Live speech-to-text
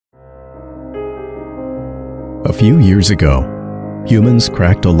A few years ago, humans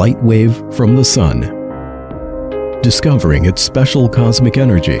cracked a light wave from the sun, discovering its special cosmic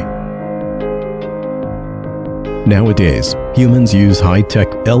energy. Nowadays, humans use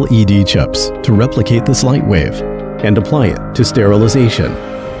high-tech LED chips to replicate this light wave and apply it to sterilization.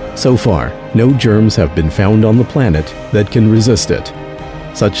 So far, no germs have been found on the planet that can resist it.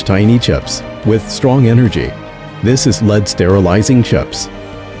 Such tiny chips with strong energy. This is lead sterilizing chips.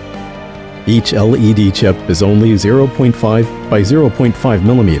 Each LED chip is only 0.5 by 0.5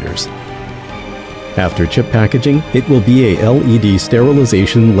 millimeters. After chip packaging, it will be a LED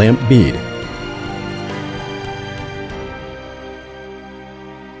sterilization lamp bead.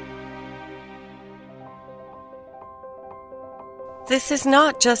 This is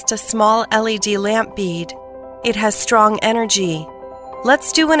not just a small LED lamp bead. It has strong energy.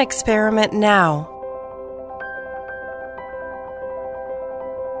 Let's do an experiment now.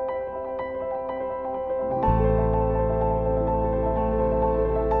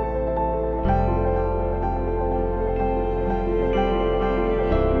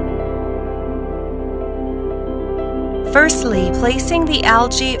 Firstly, placing the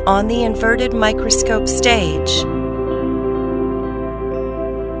algae on the inverted microscope stage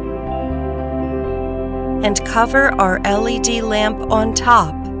and cover our LED lamp on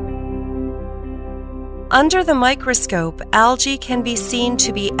top. Under the microscope, algae can be seen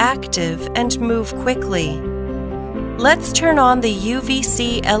to be active and move quickly. Let's turn on the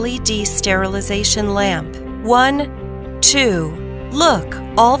UVC LED sterilization lamp. 1, 2. Look,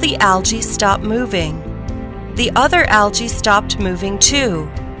 all the algae stopped moving. The other algae stopped moving too.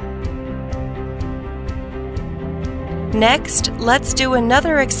 Next, let's do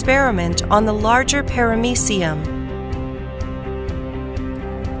another experiment on the larger paramecium.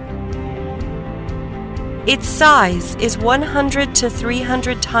 Its size is 100 to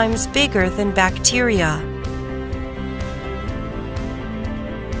 300 times bigger than bacteria.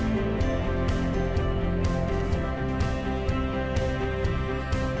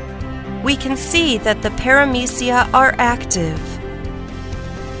 We can see that the paramecia are active.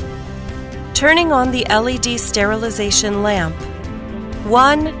 Turning on the LED sterilization lamp.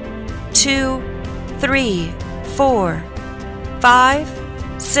 1, 2, 3, 4, 5,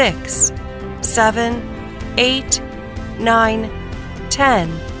 6, 7, 8, 9, 10.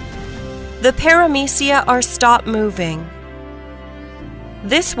 The paramecia are stopped moving.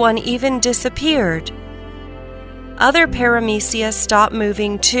 This one even disappeared. Other paramecia stopped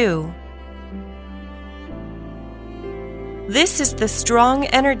moving too. This is the strong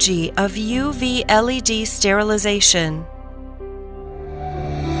energy of UV LED sterilization.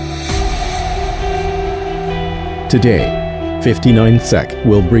 Today, 59 Sec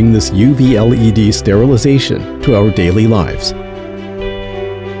will bring this UV LED sterilization to our daily lives.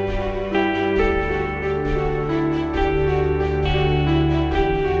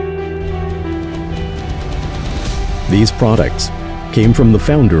 These products came from the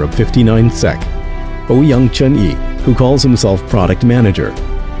founder of 59 Sec, Ouyang Chen-yi, who calls himself product manager,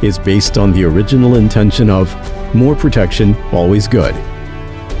 is based on the original intention of more protection, always good.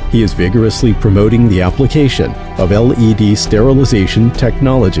 He is vigorously promoting the application of LED sterilization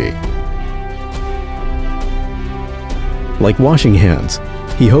technology. Like washing hands,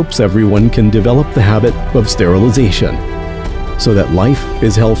 he hopes everyone can develop the habit of sterilization so that life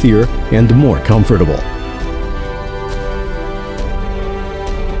is healthier and more comfortable.